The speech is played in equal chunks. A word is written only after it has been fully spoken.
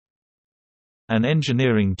An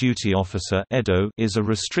engineering duty officer is a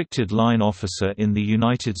restricted line officer in the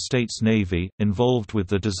United States Navy, involved with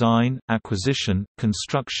the design, acquisition,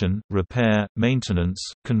 construction, repair, maintenance,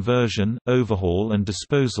 conversion, overhaul and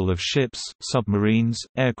disposal of ships, submarines,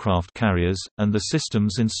 aircraft carriers, and the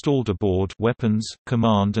systems installed aboard: weapons,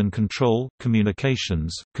 command and control,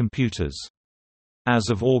 communications, computers. As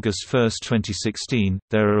of August 1, 2016,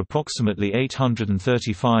 there are approximately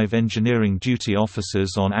 835 engineering duty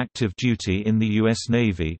officers on active duty in the U.S.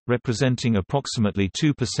 Navy, representing approximately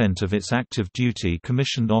 2% of its active duty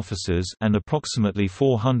commissioned officers and approximately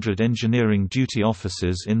 400 engineering duty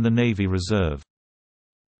officers in the Navy Reserve.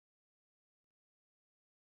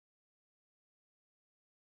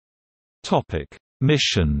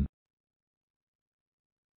 Mission.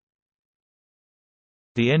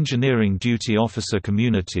 The engineering duty officer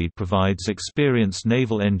community provides experienced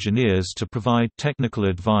naval engineers to provide technical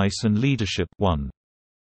advice and leadership.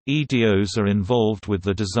 EDOs are involved with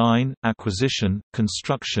the design, acquisition,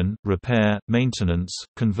 construction, repair, maintenance,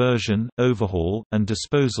 conversion, overhaul, and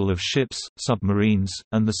disposal of ships, submarines,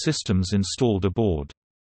 and the systems installed aboard.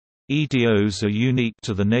 EDOs are unique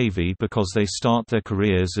to the Navy because they start their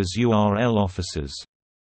careers as URL officers.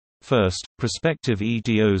 First, prospective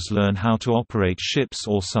EDOs learn how to operate ships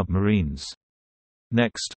or submarines.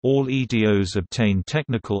 Next, all EDOs obtain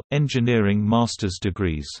technical, engineering master's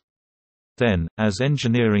degrees. Then, as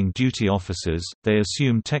engineering duty officers, they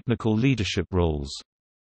assume technical leadership roles.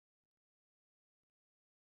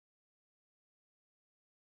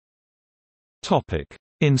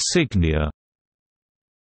 Insignia.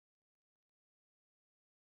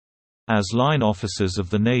 As line officers of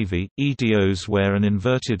the Navy, EDOs wear an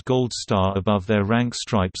inverted gold star above their rank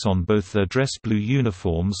stripes on both their dress blue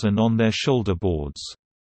uniforms and on their shoulder boards.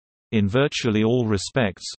 In virtually all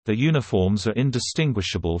respects, their uniforms are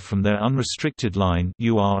indistinguishable from their unrestricted line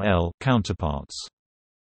 (URL) counterparts.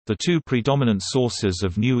 The two predominant sources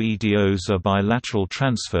of new EDOs are by lateral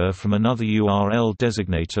transfer from another URL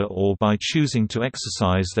designator or by choosing to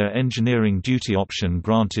exercise their engineering duty option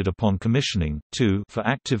granted upon commissioning. 2. For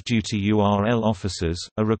active duty URL officers,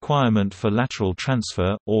 a requirement for lateral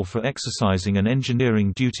transfer, or for exercising an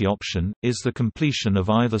engineering duty option, is the completion of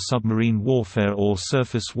either submarine warfare or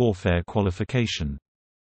surface warfare qualification.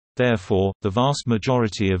 Therefore, the vast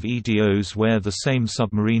majority of EDOs wear the same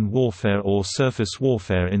submarine warfare or surface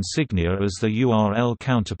warfare insignia as their URL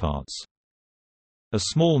counterparts. A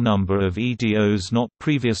small number of EDOs not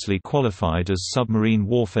previously qualified as submarine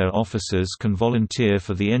warfare officers can volunteer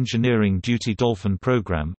for the Engineering Duty Dolphin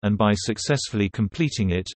program, and by successfully completing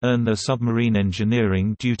it, earn their submarine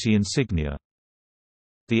engineering duty insignia.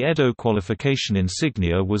 The EDO qualification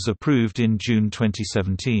insignia was approved in June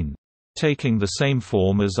 2017. Taking the same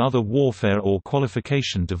form as other warfare or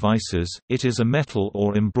qualification devices, it is a metal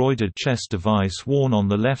or embroidered chest device worn on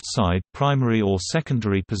the left side, primary or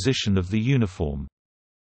secondary position of the uniform.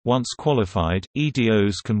 Once qualified,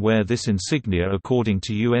 EDOs can wear this insignia according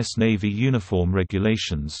to U.S. Navy Uniform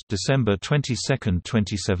Regulations, December 22,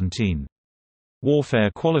 2017.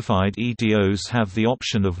 Warfare-qualified EDOs have the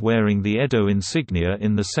option of wearing the EDO insignia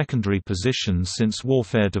in the secondary position since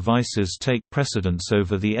warfare devices take precedence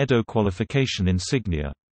over the EDO qualification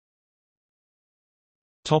insignia.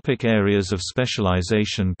 Topic: areas of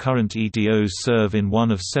specialization. Current EDOs serve in one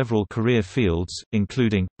of several career fields,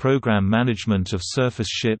 including, program management of surface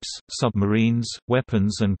ships, submarines,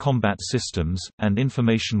 weapons and combat systems, and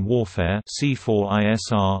information warfare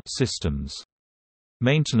C4ISR systems.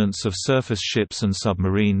 Maintenance of surface ships and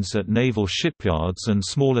submarines at naval shipyards and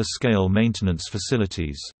smaller-scale maintenance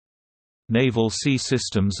facilities. Naval sea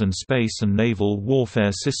systems and space and naval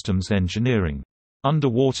warfare systems engineering.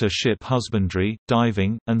 Underwater ship husbandry,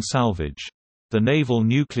 diving, and salvage. The Naval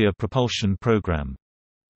Nuclear Propulsion Program.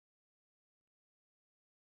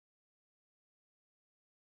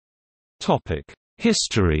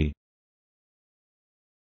 History.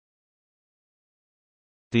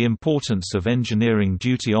 The importance of engineering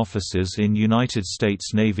duty officers in United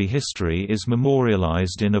States Navy history is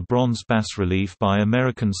memorialized in a bronze bas-relief by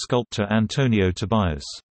American sculptor Antonio Tobias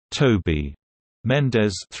Toby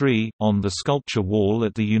Mendez III, on the sculpture wall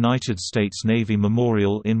at the United States Navy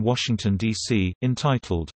Memorial in Washington, D.C.,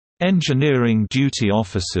 entitled, "Engineering Duty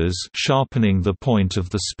Officers Sharpening the Point of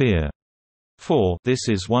the Spear." 4. This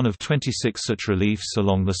is one of 26 such reliefs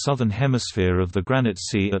along the southern hemisphere of the Granite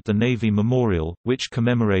Sea at the Navy Memorial, which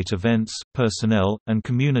commemorate events, personnel, and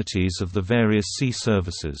communities of the various sea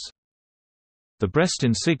services. The breast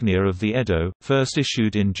insignia of the EDO, first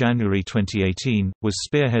issued in January 2018, was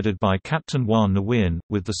spearheaded by Captain Juan Nguyen,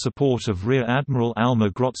 with the support of Rear Admiral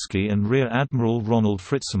Alma Grotsky and Rear Admiral Ronald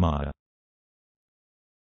Fritzemeier.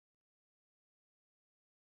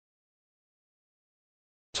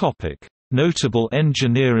 Notable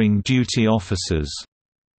engineering duty officers.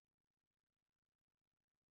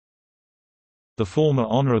 The former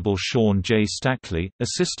Honorable Sean J. Stackley,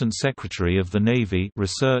 Assistant Secretary of the Navy,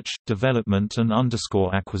 Research, Development and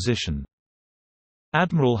Acquisition.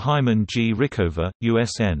 Admiral Hyman G. Rickover,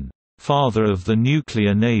 USN, Father of the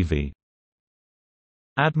Nuclear Navy.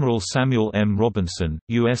 Admiral Samuel M. Robinson,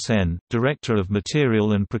 USN, Director of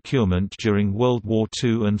Material and Procurement during World War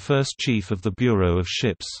II and First Chief of the Bureau of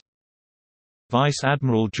Ships. Vice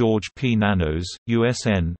Admiral George P. Nanos,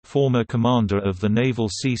 USN, former Commander of the Naval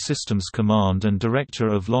Sea Systems Command and Director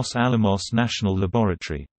of Los Alamos National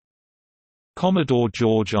Laboratory. Commodore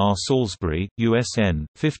George R. Salisbury, USN,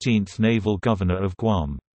 15th Naval Governor of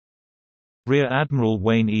Guam. Rear Admiral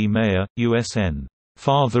Wayne E. Mayer, USN,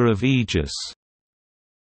 Father of Aegis.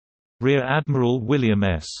 Rear Admiral William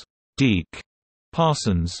S. Deke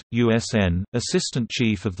Parsons, USN, Assistant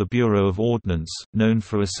Chief of the Bureau of Ordnance, known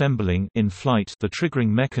for assembling in flight the triggering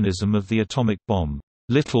mechanism of the atomic bomb,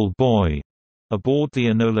 Little Boy, aboard the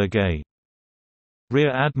Enola Gay.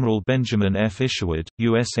 Rear Admiral Benjamin F. Isherwood,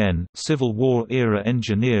 USN, Civil War-era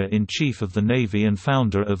Engineer-in-Chief of the Navy and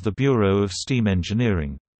founder of the Bureau of Steam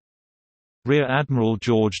Engineering. Rear Admiral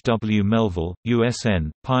George W. Melville,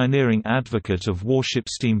 USN, pioneering advocate of warship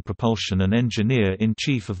steam propulsion and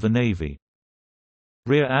Engineer-in-Chief of the Navy.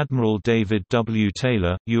 Rear Admiral David W.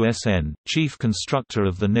 Taylor, USN, Chief Constructor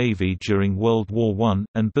of the Navy during World War I,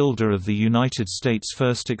 and builder of the United States'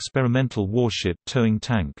 first experimental warship towing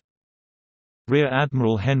tank. Rear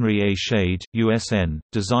Admiral Henry A. Shade, USN,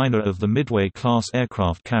 designer of the Midway-class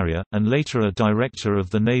aircraft carrier, and later a director of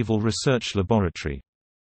the Naval Research Laboratory.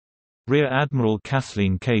 Rear Admiral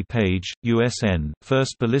Kathleen K. Page, USN,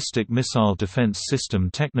 first Ballistic Missile Defense System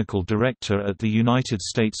Technical Director at the United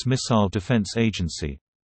States Missile Defense Agency.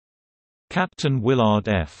 Captain Willard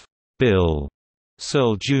F. Bill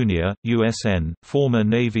Searle, Jr., USN, former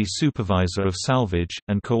Navy Supervisor of Salvage,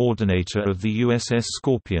 and coordinator of the USS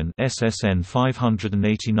Scorpion SSN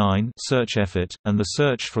 589 search effort, and the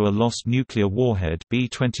search for a lost nuclear warhead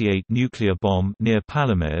B-28 nuclear bomb near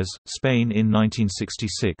Palomares, Spain in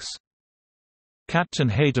 1966. Captain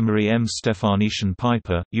Heidemarie M. Stefanetian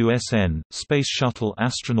Piper, USN, Space Shuttle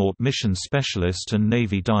astronaut mission specialist and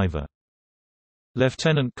Navy diver.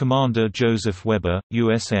 Lieutenant Commander Joseph Weber,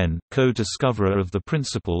 USN, co-discoverer of the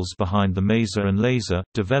principles behind the maser and laser,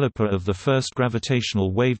 developer of the first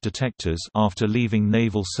gravitational wave detectors after leaving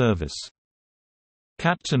naval service.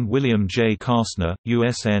 Captain William J. Kastner,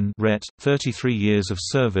 USN RET, 33 years of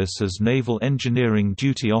service as Naval Engineering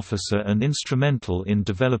Duty Officer and instrumental in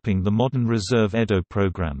developing the modern Reserve Edo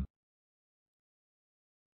program.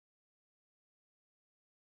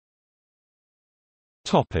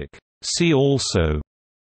 See also: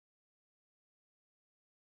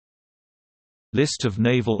 List of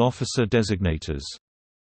naval officer designators.